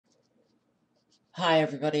Hi,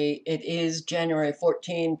 everybody. It is January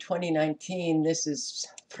 14, 2019. This is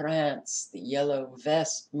France, the Yellow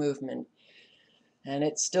Vest movement. And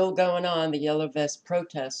it's still going on, the Yellow Vest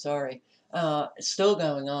protest, sorry. It's still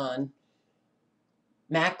going on.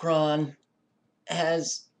 Macron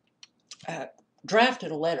has uh,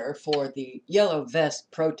 drafted a letter for the Yellow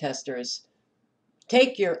Vest protesters.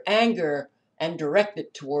 Take your anger and direct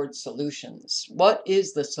it towards solutions. What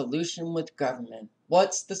is the solution with government?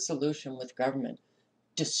 What's the solution with government?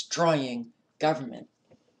 Destroying government.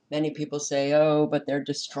 Many people say, oh, but they're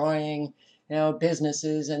destroying,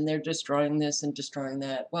 businesses and they're destroying this and destroying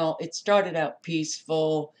that. Well, it started out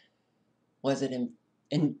peaceful. Was it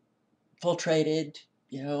infiltrated,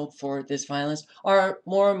 for this violence? Are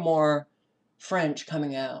more and more French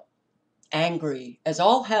coming out angry as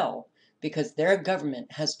all hell because their government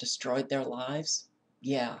has destroyed their lives?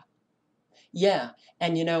 Yeah. Yeah.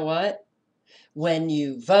 And you know what? When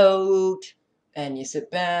you vote and you sit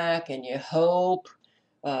back and you hope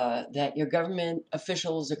that your government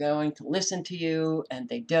officials are going to listen to you, and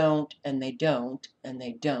they don't, and they don't, and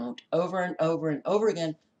they don't, over and over and over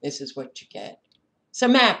again, this is what you get. So,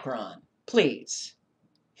 Macron, please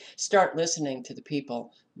start listening to the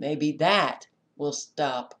people. Maybe that will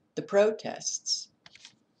stop the protests.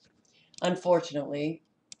 Unfortunately,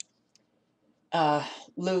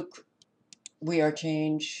 Luke, we are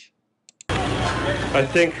change. I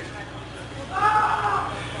think.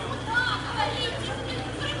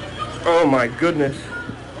 Oh my goodness.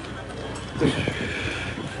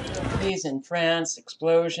 He's in France,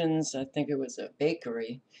 explosions. I think it was a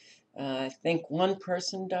bakery. I think one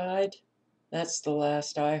person died. That's the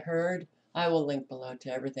last I heard. I will link below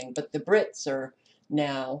to everything. But the Brits are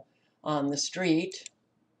now on the street.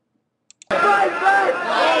 Fight back!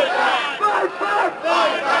 Fight back! Fight back!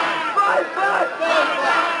 Fight back! Fight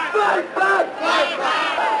back! Fight back! Fight back!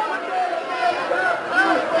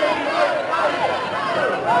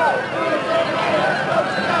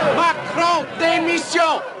 Macron,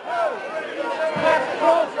 démission!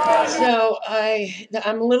 So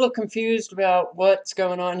I'm a little confused about what's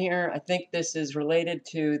going on here. I think this is related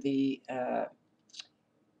to the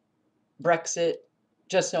Brexit.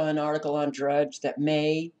 Just saw an article on Drudge that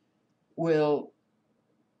May will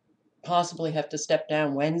possibly have to step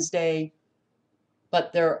down Wednesday,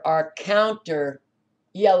 but there are counter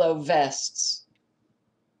yellow vests,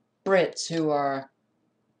 Brits, who are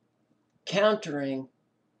countering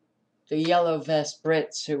the yellow vest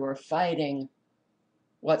Brits who are fighting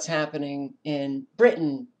what's happening in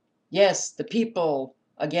Britain. Yes, the people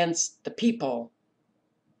against the people.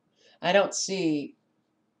 I don't see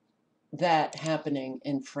that happening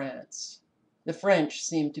in France. The French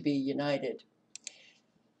seem to be united.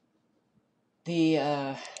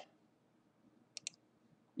 The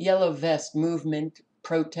yellow vest movement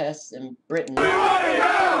protests in Britain.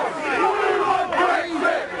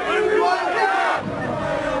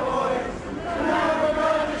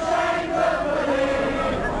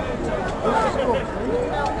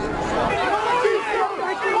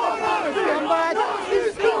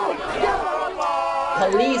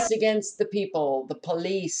 Police against the people. The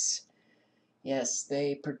police, yes,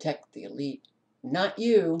 they protect the elite. Not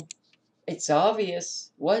you. It's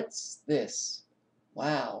obvious. What's this?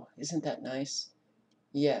 Wow, isn't that nice?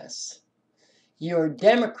 Yes. You're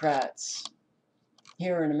Democrats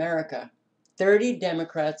here in America. 30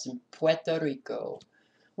 Democrats in Puerto Rico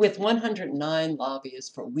with 109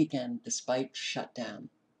 lobbyists for weekend despite shutdown.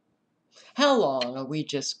 How long are we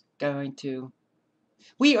just going to...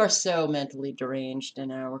 We are so mentally deranged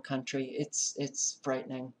in our country. It's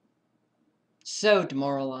frightening. So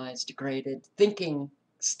demoralized, degraded, thinking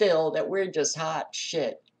still that we're just hot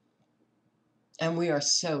shit. And we are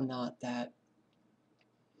so not that.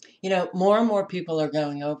 More and more people are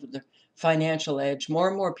going over the financial edge. More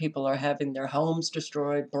and more people are having their homes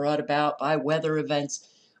destroyed, brought about by weather events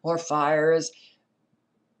or fires.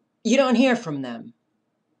 You don't hear from them.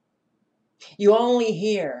 You only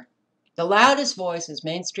hear the loudest voice is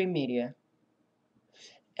mainstream media.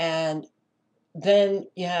 And then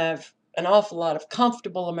you have an awful lot of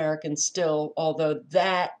comfortable Americans still, although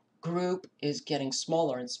that group is getting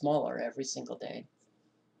smaller and smaller every single day.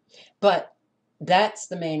 But that's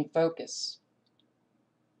the main focus.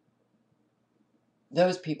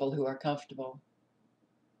 Those people who are comfortable,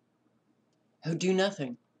 who do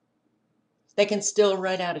nothing. They can still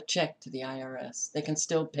write out a check to the IRS. They can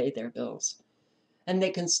still pay their bills. And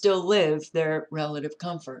they can still live their relative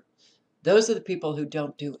comfort. Those are the people who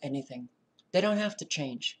don't do anything. They don't have to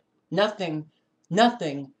change. Nothing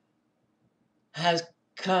has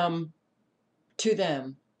come to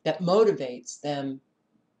them that motivates them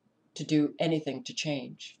to do anything to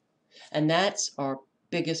change. And that's our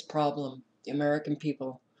biggest problem, the American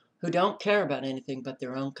people who don't care about anything but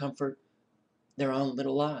their own comfort, their own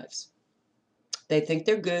little lives. They think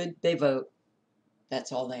they're good, they vote.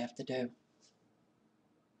 That's all they have to do.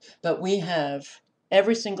 But we have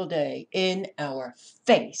every single day in our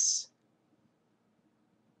face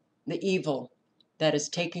the evil that is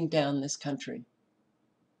taking down this country.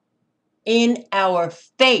 In our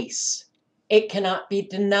face. It cannot be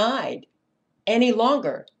denied any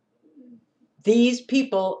longer. These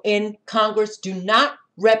people in Congress do not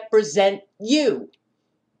represent you.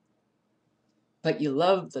 But you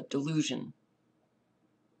love the delusion.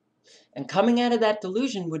 And coming out of that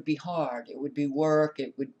delusion would be hard. It would be work.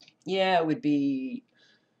 It would be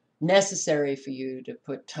necessary for you to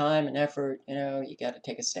put time and effort. You got to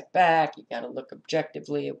take a step back. You got to look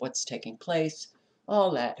objectively at what's taking place.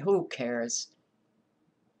 All that. Who cares?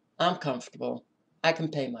 I'm comfortable. I can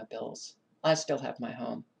pay my bills. I still have my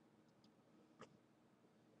home.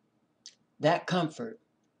 That comfort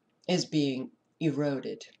is being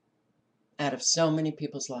eroded out of so many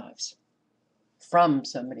people's lives. From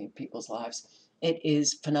so many people's lives. It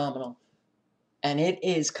is phenomenal. And it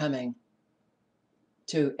is coming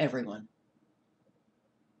to everyone.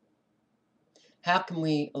 How can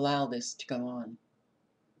we allow this to go on?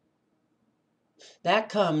 That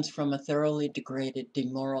comes from a thoroughly degraded,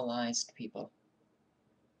 demoralized people.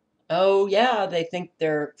 Oh yeah, they think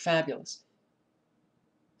they're fabulous.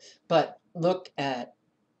 But look at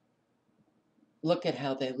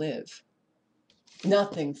how they live.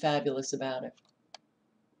 Nothing fabulous about it.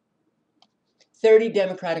 30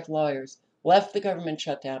 Democratic lawyers left the government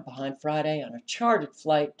shutdown behind Friday on a chartered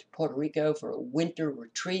flight to Puerto Rico for a winter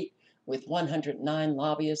retreat with 109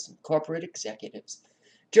 lobbyists and corporate executives,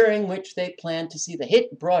 during which they plan to see the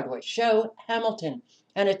hit Broadway show Hamilton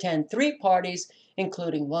and attend 3 parties,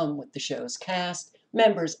 including one with the show's cast,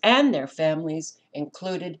 members, and their families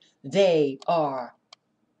included. They are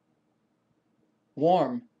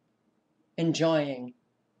warm, enjoying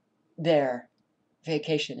their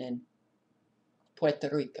vacation in Puerto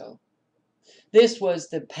Rico. This was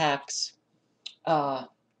the PAC's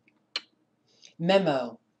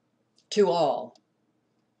memo to all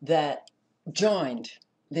that joined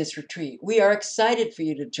this retreat. We are excited for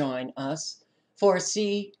you to join us for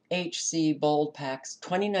CHC Bold PAC's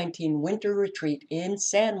 2019 winter retreat in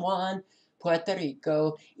San Juan, Puerto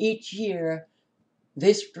Rico. Each year,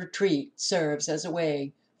 this retreat serves as a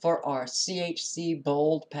way for our CHC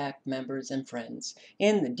Bold PAC members and friends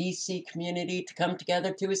in the DC community to come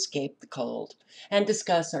together to escape the cold and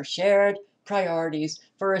discuss our shared priorities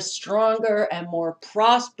for a stronger and more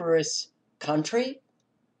prosperous country?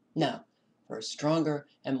 No, for a stronger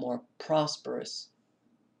and more prosperous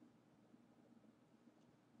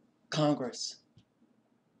Congress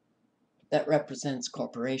that represents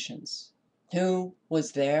corporations. Who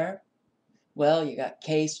was there? Well, you got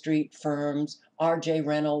K Street firms, RJ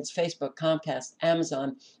Reynolds, Facebook, Comcast,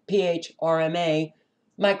 Amazon, PHRMA,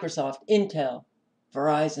 Microsoft, Intel,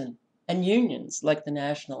 Verizon, and unions like the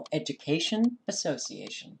National Education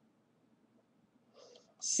Association.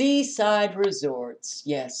 Seaside resorts,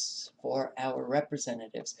 yes, for our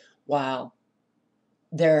representatives, while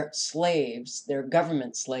their slaves, their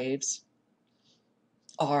government slaves,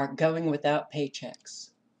 are going without paychecks.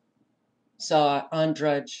 Saw on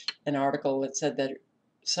Drudge an article that said that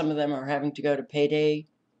some of them are having to go to payday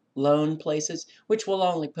loan places, which will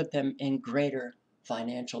only put them in greater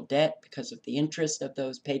financial debt because of the interest of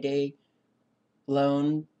those payday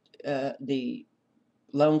loan. The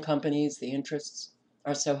loan companies, the interests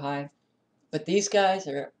are so high. But these guys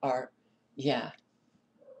yeah,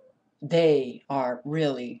 they are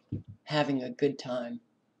really having a good time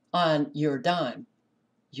on your dime.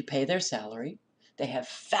 You pay their salary. They have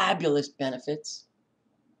fabulous benefits.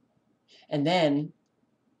 And then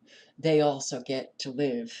they also get to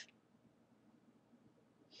live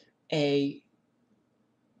a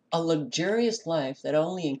luxurious life that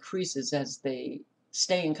only increases as they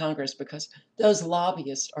stay in Congress because those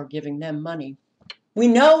lobbyists are giving them money. We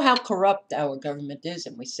know how corrupt our government is,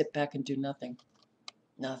 and we sit back and do nothing.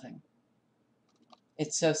 Nothing.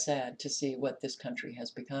 It's so sad to see what this country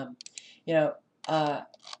has become.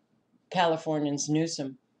 Californians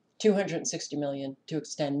Newsom, $260 million to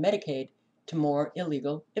extend Medicaid to more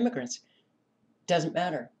illegal immigrants. Doesn't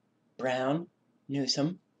matter. Brown,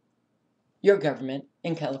 Newsom, your government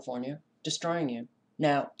in California destroying you.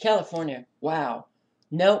 Now, California, wow,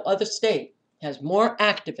 no other state has more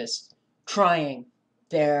activists trying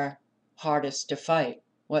their hardest to fight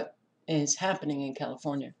what is happening in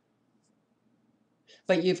California.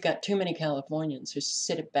 But you've got too many Californians who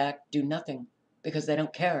sit back, do nothing because they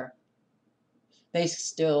don't care. they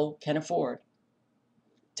still can afford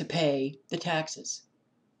to pay the taxes,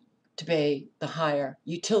 to pay the higher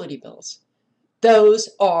utility bills. Those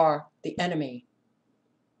are the enemy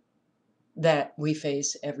that we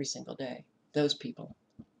face every single day. Those people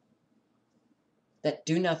that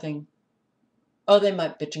do nothing. Oh, they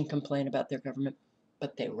might bitch and complain about their government,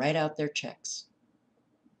 but they write out their checks.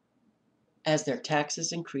 As their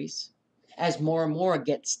taxes increase, as more and more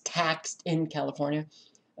gets taxed in California.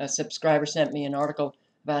 A subscriber sent me an article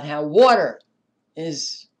about how water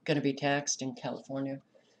is going to be taxed in California.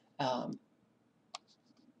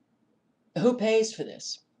 Who pays for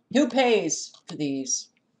this? Who pays for these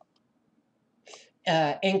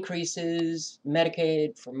increases,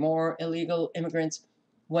 Medicaid for more illegal immigrants?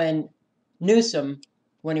 When Newsom,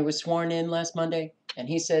 when he was sworn in last Monday, and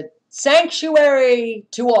he said, sanctuary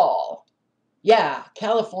to all. Yeah,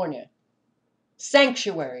 California.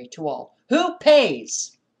 Sanctuary to all. Who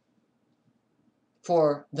pays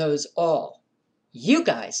for those all? You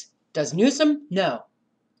guys. Does Newsom? No.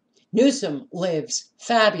 Newsom lives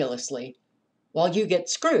fabulously while you get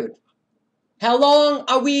screwed. How long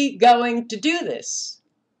are we going to do this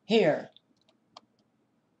here?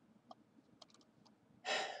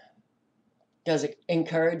 Does it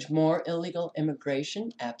encourage more illegal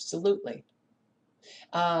immigration? Absolutely.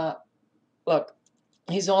 Look,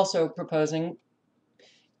 he's also proposing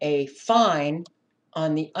a fine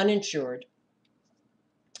on the uninsured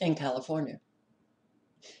in California.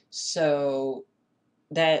 So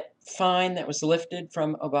that fine that was lifted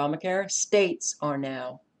from Obamacare, states are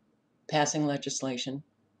now passing legislation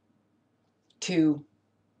to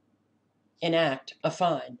enact a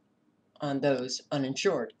fine on those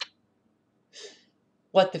uninsured.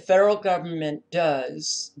 What the federal government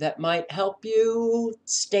does that might help you,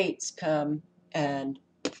 states come and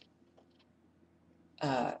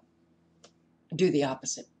do the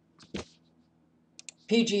opposite.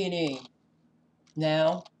 PG&E,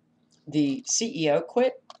 now the CEO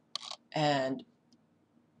quit and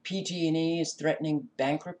PG&E is threatening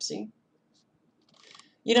bankruptcy.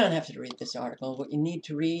 You don't have to read this article. What you need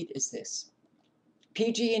to read is this.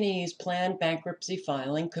 PG&E's planned bankruptcy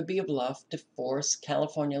filing could be a bluff to force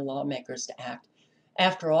California lawmakers to act.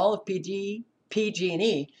 After all, if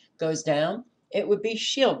PG&E goes down, it would be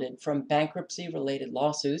shielded from bankruptcy-related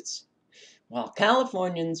lawsuits, while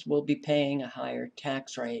Californians will be paying a higher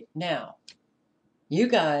tax rate. Now, you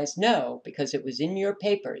guys know, because it was in your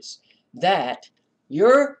papers, that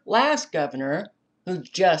your last governor, who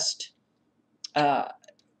just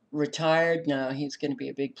retired, now he's going to be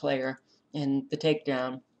a big player in the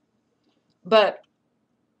takedown. But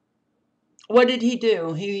what did he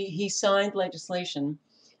do? He signed legislation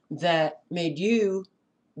that made you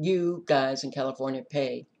guys in California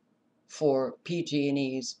pay for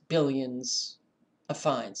PG&E's billions of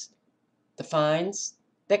fines. The fines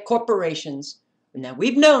that corporations, now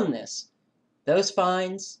we've known this, those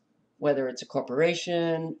fines, whether it's a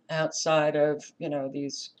corporation outside of,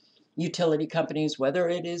 these utility companies, whether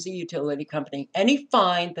it is a utility company, any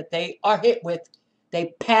fine that they are hit with,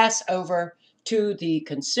 they pass over to the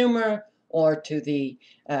consumer or to the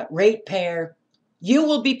ratepayer. You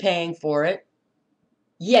will be paying for it.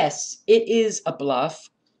 Yes, it is a bluff.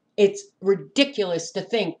 It's ridiculous to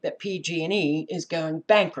think that PG&E is going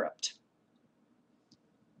bankrupt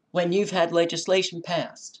when you've had legislation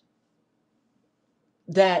passed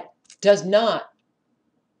that does not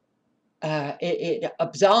it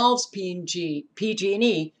absolves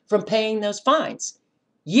PG&E from paying those fines.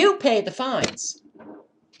 You pay the fines.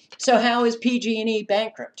 So how is PG&E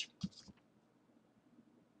bankrupt?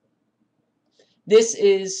 This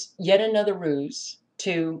is yet another ruse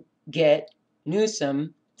to get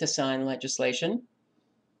Newsom to sign legislation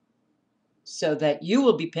so that you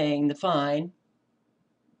will be paying the fine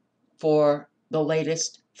for the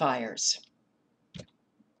latest fires.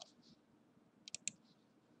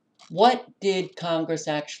 What did Congress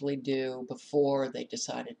actually do before they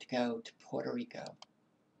decided to go to Puerto Rico?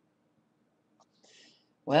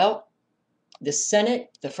 Well, the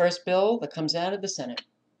Senate, the first bill that comes out of the Senate,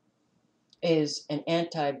 is an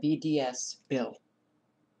anti-BDS bill.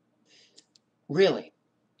 Really,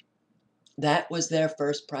 that was their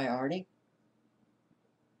first priority?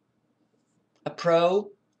 A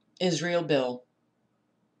pro-Israel bill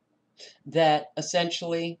that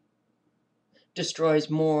essentially destroys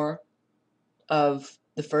more of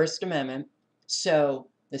the First Amendment. So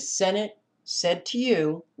the Senate said to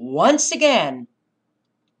you, once again,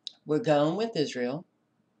 we're going with Israel,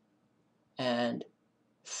 and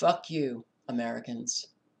fuck you, Americans.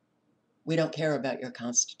 We don't care about your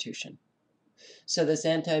Constitution. So this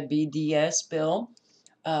anti-BDS bill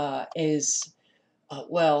is,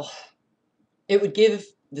 well, It would give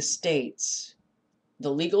the states the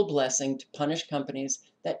legal blessing to punish companies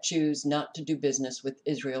that choose not to do business with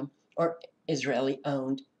Israel or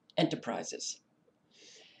Israeli-owned enterprises.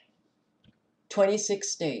 26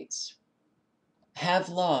 states have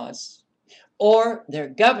laws, or their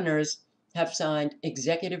governors have signed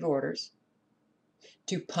executive orders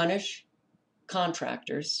to punish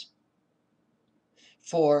contractors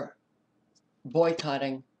for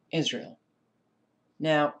boycotting Israel.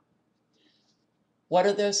 Now, what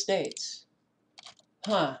are those states?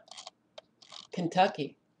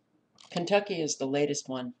 Kentucky. Kentucky is the latest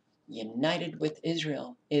one. United with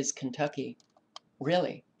Israel is Kentucky.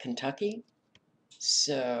 Really? Kentucky?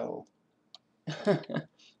 So,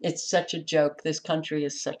 it's such a joke. This country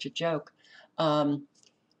is such a joke.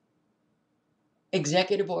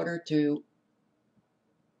 Executive order to,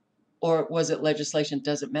 or was it legislation?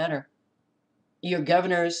 Doesn't matter. Your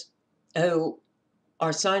governors who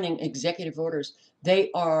are signing executive orders, they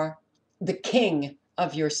are the king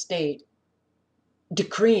of your state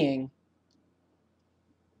decreeing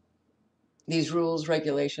these rules,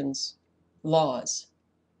 regulations, laws.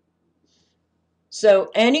 So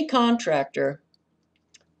any contractor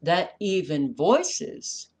that even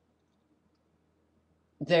voices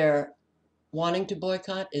their wanting to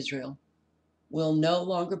boycott Israel will no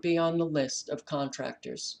longer be on the list of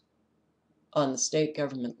contractors on the state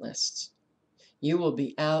government lists. You will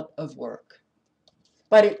be out of work.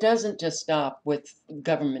 But it doesn't just stop with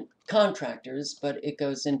government contractors, but it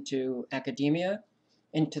goes into academia,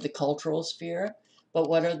 into the cultural sphere. But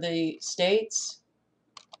what are the states?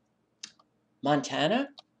 Montana,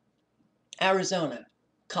 Arizona,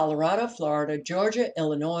 Colorado, Florida, Georgia,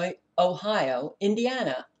 Illinois, Ohio,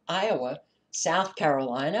 Indiana, Iowa, South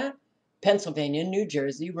Carolina, Pennsylvania, New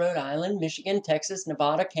Jersey, Rhode Island, Michigan, Texas,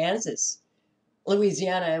 Nevada, Kansas,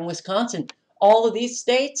 Louisiana, and Wisconsin. All of these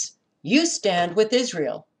states, you stand with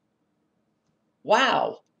Israel.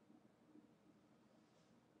 Wow.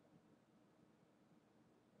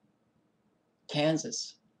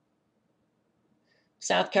 Kansas,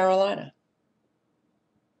 South Carolina.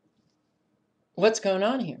 What's going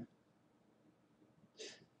on here?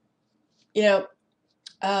 You know,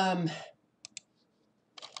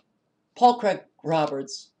 Paul Craig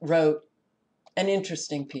Roberts wrote an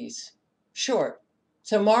interesting piece, short.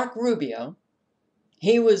 So Mark Rubio,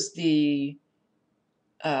 he was the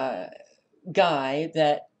guy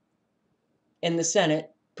that in the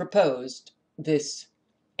Senate proposed this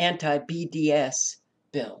anti-BDS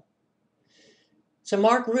bill. So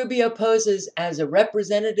Mark Rubio poses as a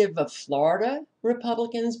representative of Florida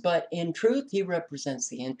Republicans, but in truth, he represents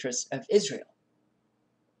the interests of Israel.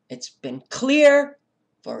 It's been clear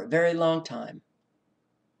for a very long time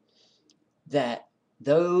that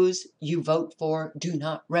those you vote for do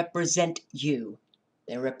not represent you.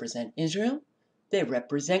 They represent Israel. They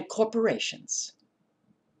represent corporations.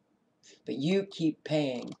 But you keep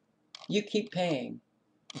paying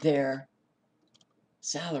their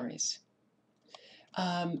salaries.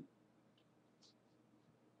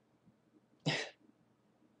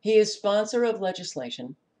 He is sponsor of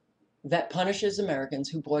legislation that punishes Americans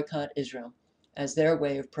who boycott Israel as their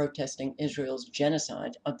way of protesting Israel's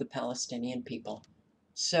genocide of the Palestinian people.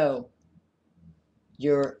 So,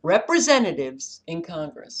 your representatives in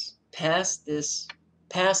Congress passed these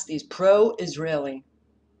pro-Israeli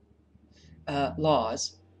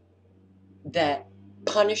laws that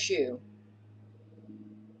punish you,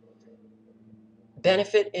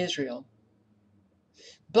 benefit Israel.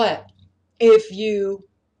 But if you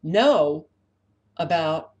know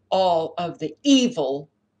about all of the evil,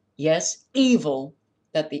 yes, evil,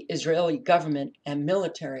 that the Israeli government and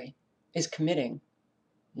military is committing,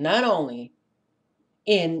 not only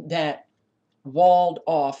in that walled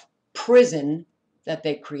off prison that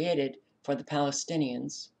they created for the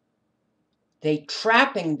Palestinians, they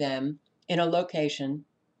trapping them in a location,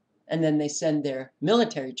 and then they send their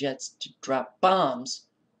military jets to drop bombs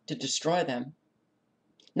to destroy them.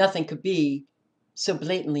 Nothing could be so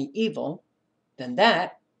blatantly evil than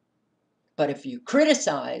that. But if you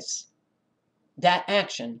criticize that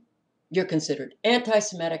action, you're considered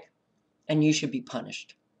anti-Semitic and you should be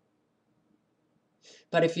punished.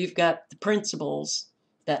 But if you've got the principles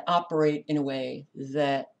that operate in a way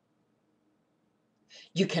that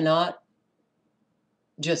you cannot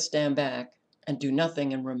just stand back and do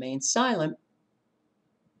nothing and remain silent,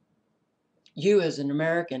 you as an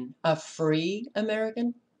American, a free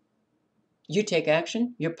American, you take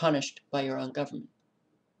action, you're punished by your own government.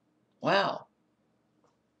 Wow.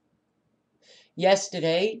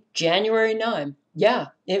 Yesterday, January 9, yeah,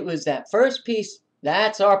 it was that first piece.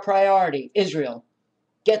 That's our priority, Israel.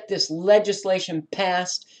 get this legislation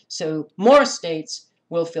passed so more states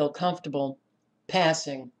will feel comfortable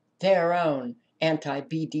passing their own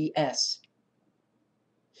anti-BDS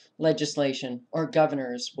legislation, or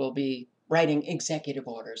governors will be writing executive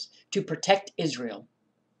orders to protect Israel,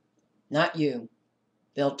 not you.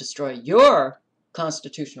 They'll destroy your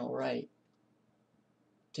constitutional right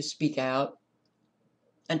to speak out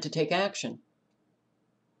and to take action,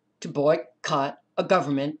 to boycott a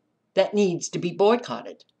government that needs to be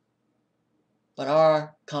boycotted. But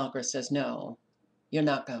our Congress says, no, you're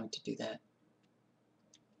not going to do that.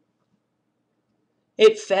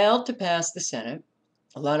 It failed to pass the Senate.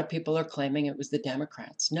 A lot of people are claiming it was the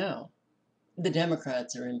Democrats. No, the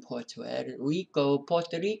Democrats are in Puerto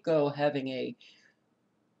Rico, having a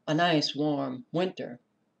nice warm winter.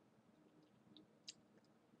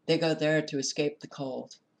 They go there to escape the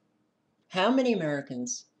cold. How many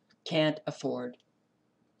Americans can't afford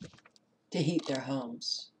to heat their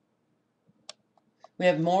homes? We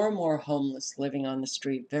have more and more homeless living on the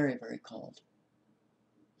street, very, very cold.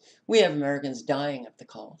 We have Americans dying of the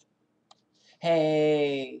cold.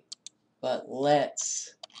 Hey, but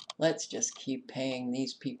let's just keep paying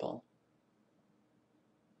these people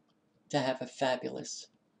to have a fabulous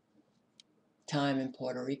time in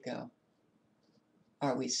Puerto Rico.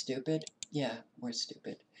 Are we stupid? Yeah, we're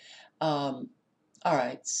stupid. All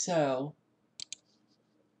right, so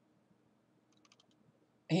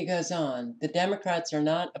he goes on. The Democrats are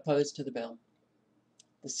not opposed to the bill.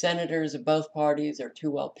 The senators of both parties are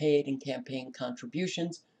too well paid in campaign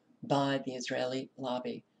contributions by the Israeli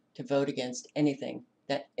lobby to vote against anything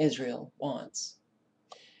that Israel wants.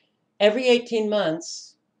 Every 18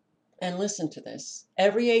 months, and listen to this,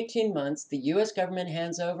 every 18 months, the U.S. government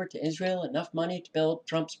hands over to Israel enough money to build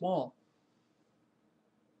Trump's wall.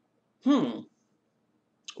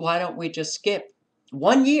 Why don't we just skip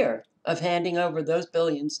 1 year of handing over those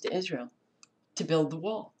billions to Israel to build the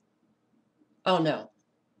wall? Oh no,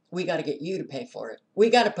 we got to get you to pay for it. We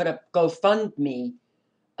got to put up GoFundMe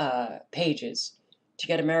pages to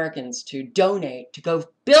get Americans to donate to go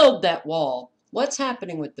build that wall. What's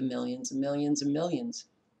happening with the millions and millions and millions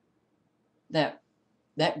that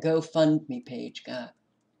GoFundMe page got?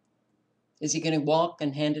 Is he going to walk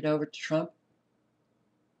and hand it over to Trump?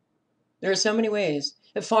 There are so many ways.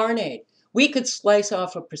 Foreign aid. We could slice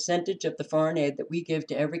off a percentage of the foreign aid that we give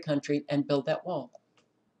to every country and build that wall.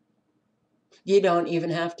 You don't even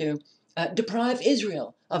have to deprive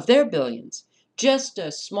Israel of their billions. Just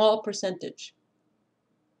a small percentage.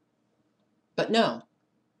 But no,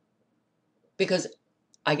 because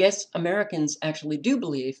I guess Americans actually do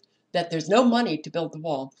believe that there's no money to build the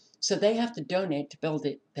wall, so they have to donate to build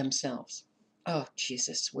it themselves. Oh,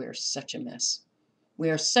 Jesus, we're such a mess. We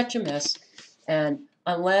are such a mess, and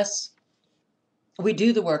unless we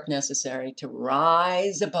do the work necessary to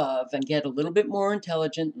rise above and get a little bit more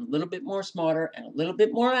intelligent, and a little bit more smarter, and a little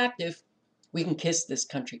bit more active, we can kiss this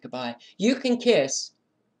country goodbye. You can kiss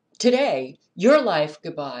today your life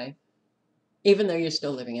goodbye, even though you're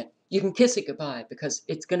still living it. You can kiss it goodbye because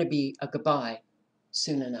it's going to be a goodbye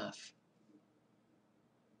soon enough.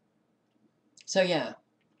 So yeah,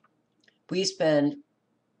 we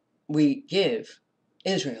give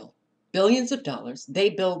Israel billions of dollars. They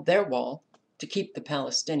build their wall to keep the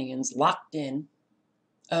Palestinians locked in.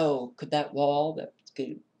 Oh, could that wall that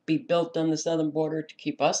could be built on the southern border to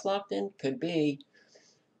keep us locked in? Could be.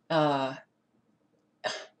 You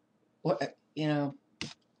know,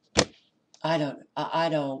 I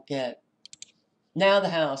don't get. Now the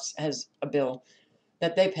House has a bill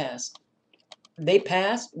that they passed.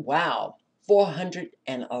 Wow,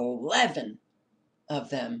 411 of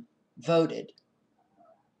them voted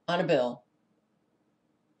on a bill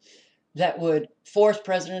that would force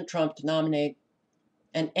President Trump to nominate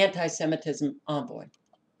an anti-Semitism envoy.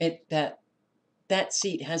 That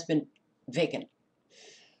seat has been vacant.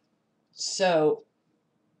 So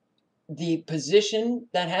the position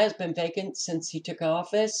that has been vacant since he took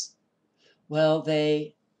office, well,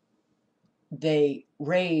 they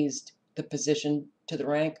raised the position to the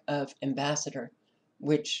rank of ambassador,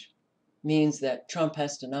 which means that Trump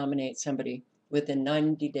has to nominate somebody within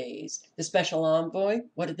 90 days. The special envoy,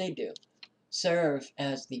 what do they do? Serve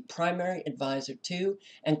as the primary advisor to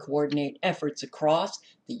and coordinate efforts across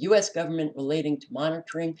the U.S. government relating to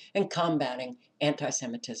monitoring and combating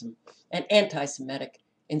anti-Semitism and anti-Semitic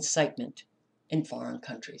incitement in foreign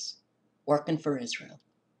countries, working for Israel.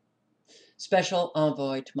 Special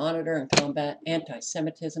Envoy to Monitor and Combat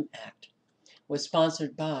Anti-Semitism Act was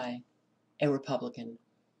sponsored by a Republican,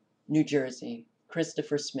 New Jersey,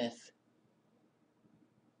 Christopher Smith.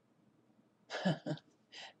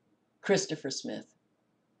 Christopher Smith,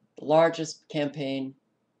 the largest campaign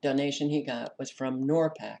donation he got was from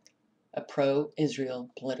NORPAC, a pro-Israel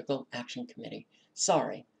political action committee.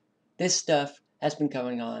 Sorry, this stuff has been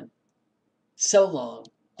going on so long.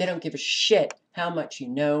 They don't give a shit how much you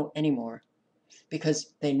know anymore,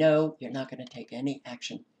 because they know you're not going to take any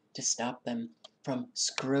action to stop them from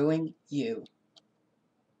screwing you.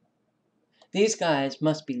 These guys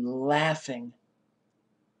must be laughing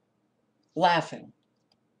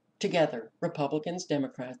together, Republicans,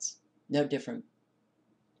 Democrats, no different,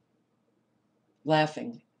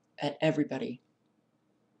 laughing at everybody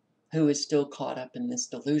who is still caught up in this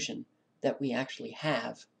delusion that we actually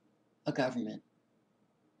have a government.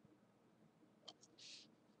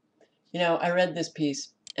 You know, I read this piece,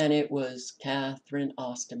 and it was Catherine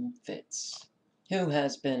Austin Fitts, who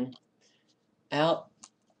has been out,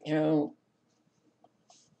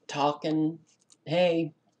 talking,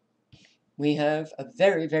 hey, we have a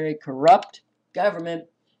very, very corrupt government,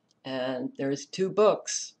 and there's 2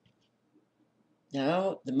 books,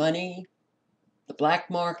 the money, the black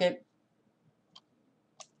market,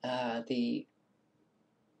 the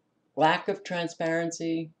lack of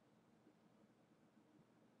transparency.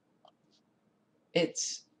 It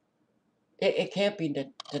can't be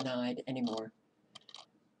denied anymore.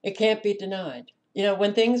 It can't be denied.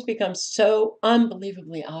 When things become so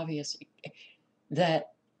unbelievably obvious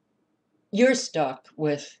that you're stuck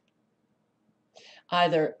with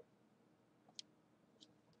either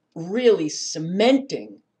really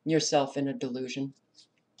cementing yourself in a delusion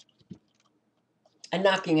and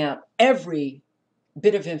knocking out every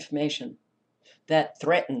bit of information that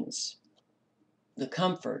threatens the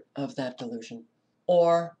comfort of that delusion,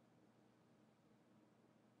 or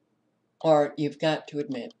you've got to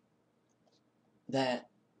admit that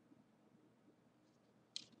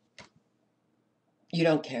you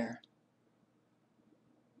don't care.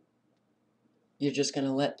 You're just going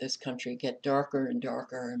to let this country get darker and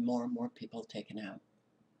darker and more people taken out.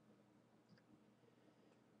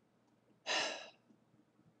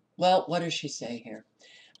 Well, what does she say here?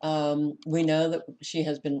 We know that she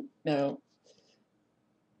has been,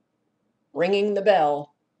 ringing the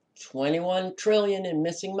bell. 21 trillion in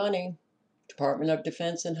missing money. Department of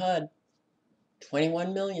Defense and HUD.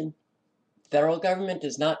 21 million. Federal government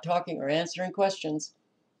is not talking or answering questions,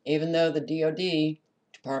 even though the DoD,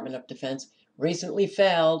 Department of Defense, recently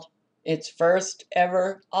failed its first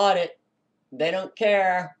ever audit. They don't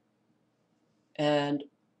care. And,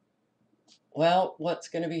 well, what's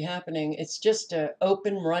going to be happening? It's just an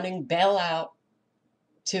open running bailout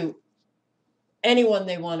to anyone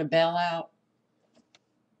they want to bail out.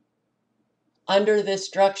 Under this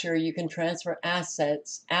structure, you can transfer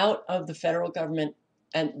assets out of the federal government,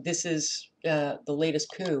 and this is the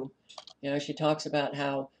latest coup. She talks about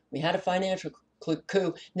how we had a financial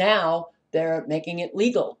coup. Now they're making it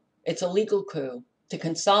legal. It's a legal coup to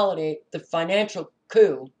consolidate the financial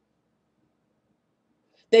coup.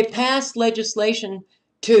 They passed legislation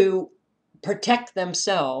to protect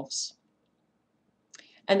themselves,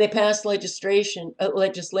 and they passed legislation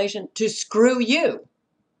to screw you,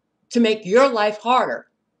 to make your life harder.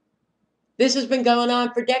 This has been going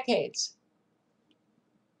on for decades.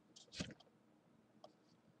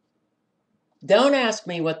 Don't ask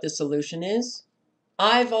me what the solution is.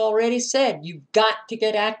 I've already said you've got to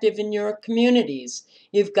get active in your communities.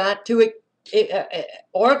 You've got to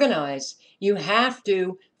organize. You have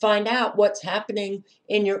to find out what's happening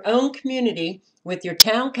in your own community with your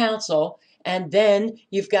town council, and then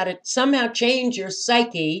you've got to somehow change your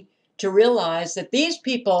psyche to realize that these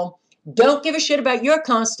people don't give a shit about your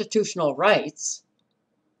constitutional rights.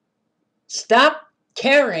 Stop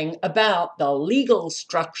caring about the legal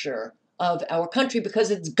structure of our country, because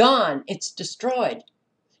it's gone. It's destroyed.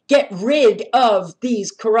 Get rid of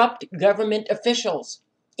these corrupt government officials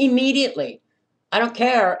immediately. I don't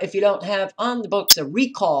care if you don't have on the books a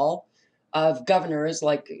recall of governors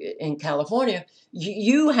like in California.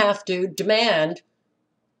 You have to demand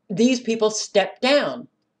these people step down.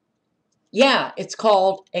 Yeah, it's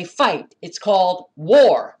called a fight. It's called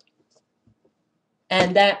war.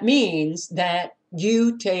 And that means that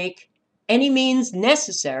you take any means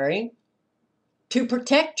necessary to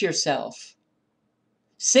protect yourself.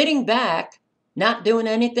 Sitting back, not doing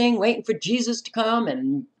anything, waiting for Jesus to come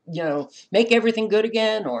and, make everything good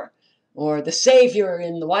again, or the Savior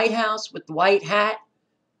in the White House with the white hat.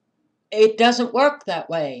 It doesn't work that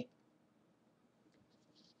way.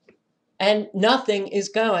 And no one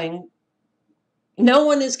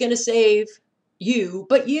is going to save you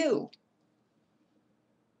but you.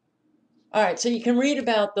 All right, so you can read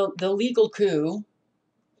about the legal coup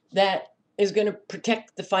that is going to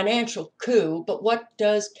protect the financial coup, but what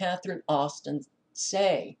does Catherine Austin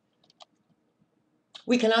say?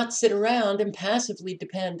 We cannot sit around and passively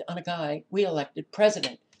depend on a guy we elected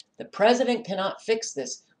president. The president cannot fix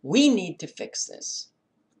this. We need to fix this.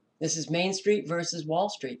 This is Main Street versus Wall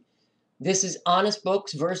Street. This is honest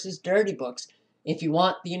books versus dirty books. If you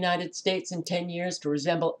want the United States in 10 years to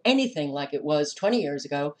resemble anything like it was 20 years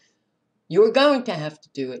ago, you are going to have to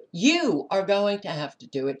do it. You are going to have to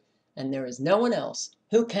do it. And there is no one else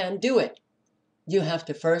who can do it. You have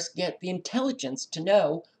to first get the intelligence to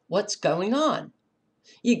know what's going on.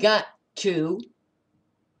 You got to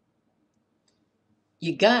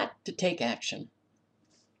take action.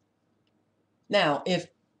 Now, if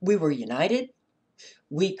we were united,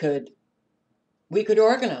 we could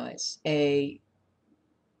organize a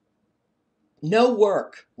no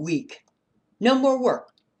work week. No more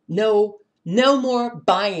work. No more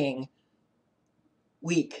buying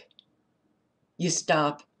week. You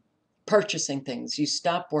stop purchasing things. You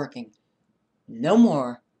stop working. No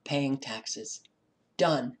more paying taxes.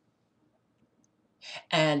 Done.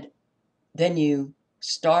 And then you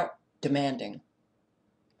start demanding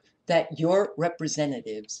that your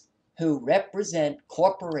representatives who represent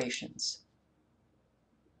corporations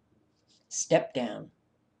step down,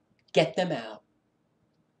 get them out.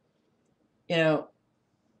 You know,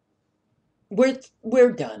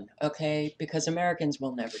 we're done, okay? Because Americans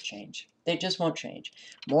will never change. They just won't change.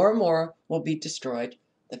 More and more will be destroyed.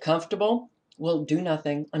 The comfortable will do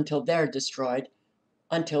nothing until they're destroyed,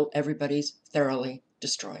 until everybody's thoroughly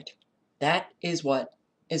destroyed. That is what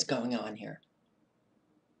is going on here.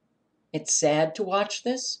 It's sad to watch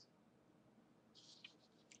this.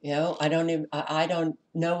 You know, I don't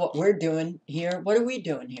know what we're doing here. What are we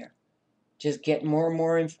doing here? Just get more and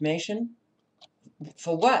more information?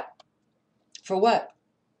 For what? For what?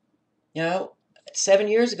 You know, 7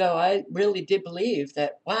 years ago, I really did believe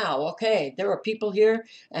that, wow, okay, there are people here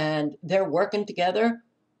and they're working together.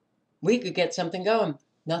 We could get something going.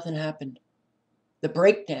 Nothing happened. The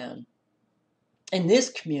breakdown in this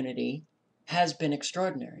community has been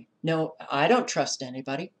extraordinary. No, I don't trust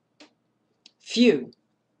anybody.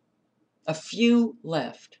 A few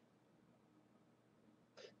left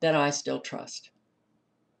that I still trust.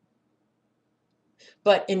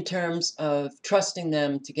 But in terms of trusting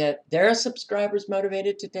them to get their subscribers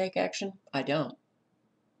motivated to take action, I don't.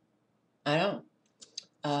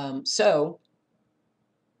 So,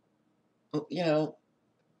 you know,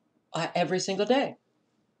 every single day,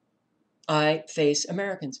 I face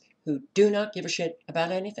Americans who do not give a shit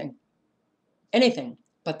about anything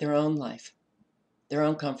but their own life, their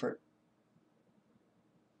own comfort.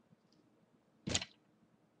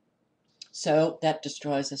 So that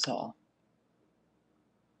destroys us all.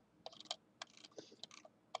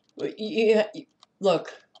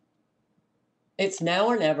 Look, it's now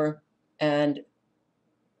or never, and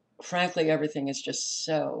frankly, everything is just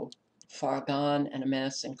so far gone and a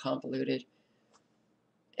mess and convoluted,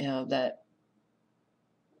 you know, that,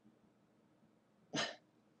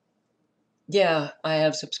 yeah, I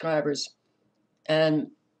have subscribers,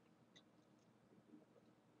 and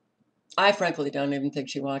I frankly don't even think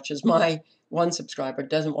she watches. My one subscriber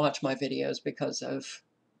doesn't watch my videos because of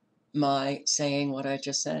my saying what I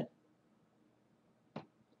just said.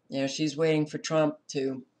 You know, she's waiting for Trump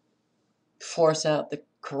to force out the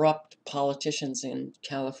corrupt politicians in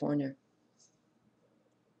California.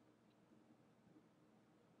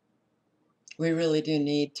 We really do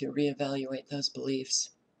need to reevaluate those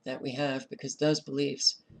beliefs that we have, because those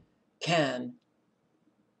beliefs can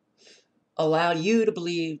allow you to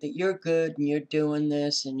believe that you're good and you're doing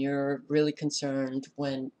this and you're really concerned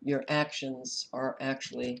when your actions are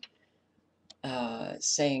actually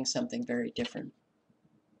saying something very different.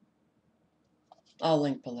 I'll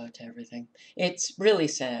link below to everything. It's really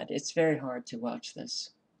sad. It's very hard to watch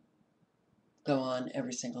this go on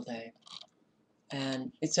every single day.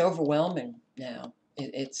 And it's overwhelming now.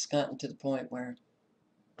 It's gotten to the point where,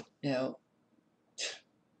 you know,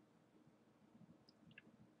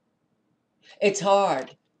 it's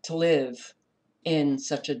hard to live in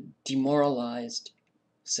such a demoralized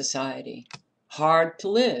society. Hard to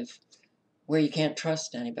live where you can't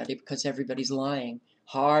trust anybody because everybody's lying.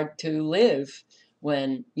 Hard to live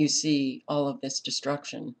when you see all of this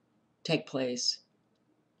destruction take place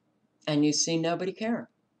and you see nobody care.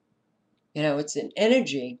 You know, it's an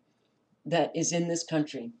energy that is in this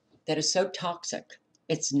country that is so toxic.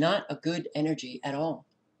 It's not a good energy at all.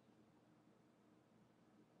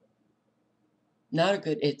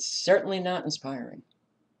 It's certainly not inspiring.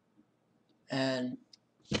 And,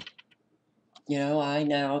 you know, I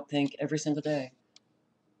now think every single day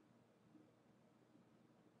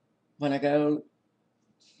when I go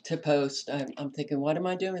to post, I'm thinking, what am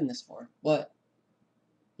I doing this for? What?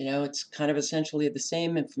 You know, it's kind of essentially the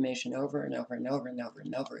same information over and over and over and over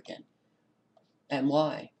and over again. And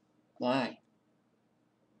why? Why?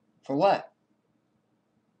 For what?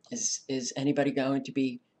 Is anybody going to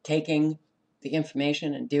be taking the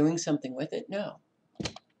information and doing something with it? No.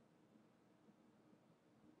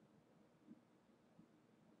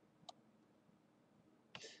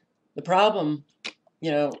 The problem, you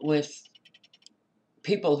know, with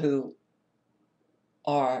people who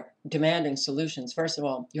are demanding solutions, first of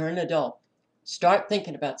all, you're an adult. Start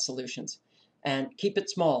thinking about solutions and keep it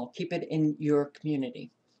small. Keep it in your community.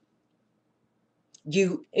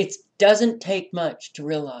 It doesn't take much to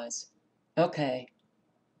realize, okay,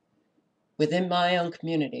 within my own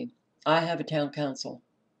community, I have a town council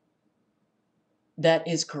that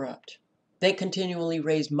is corrupt. They continually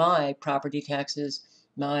raise my property taxes,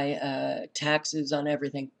 my taxes on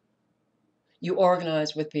everything. You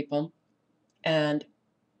organize with people and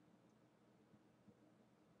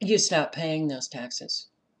you stop paying those taxes.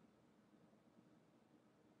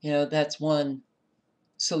 You know, that's one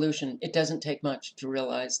solution. It doesn't take much to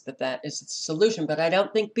realize that that is a solution, but I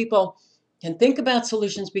don't think people can think about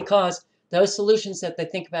solutions because those solutions that they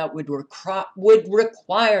think about would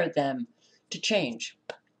require them to change,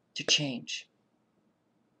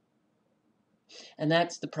 And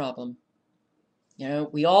that's the problem. You know,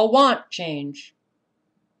 we all want change.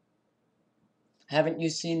 Haven't you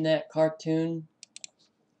seen that cartoon?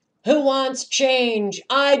 Who wants change?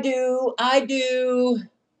 I do. I do.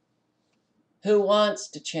 Who wants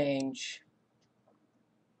to change?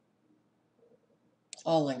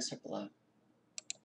 All links are below.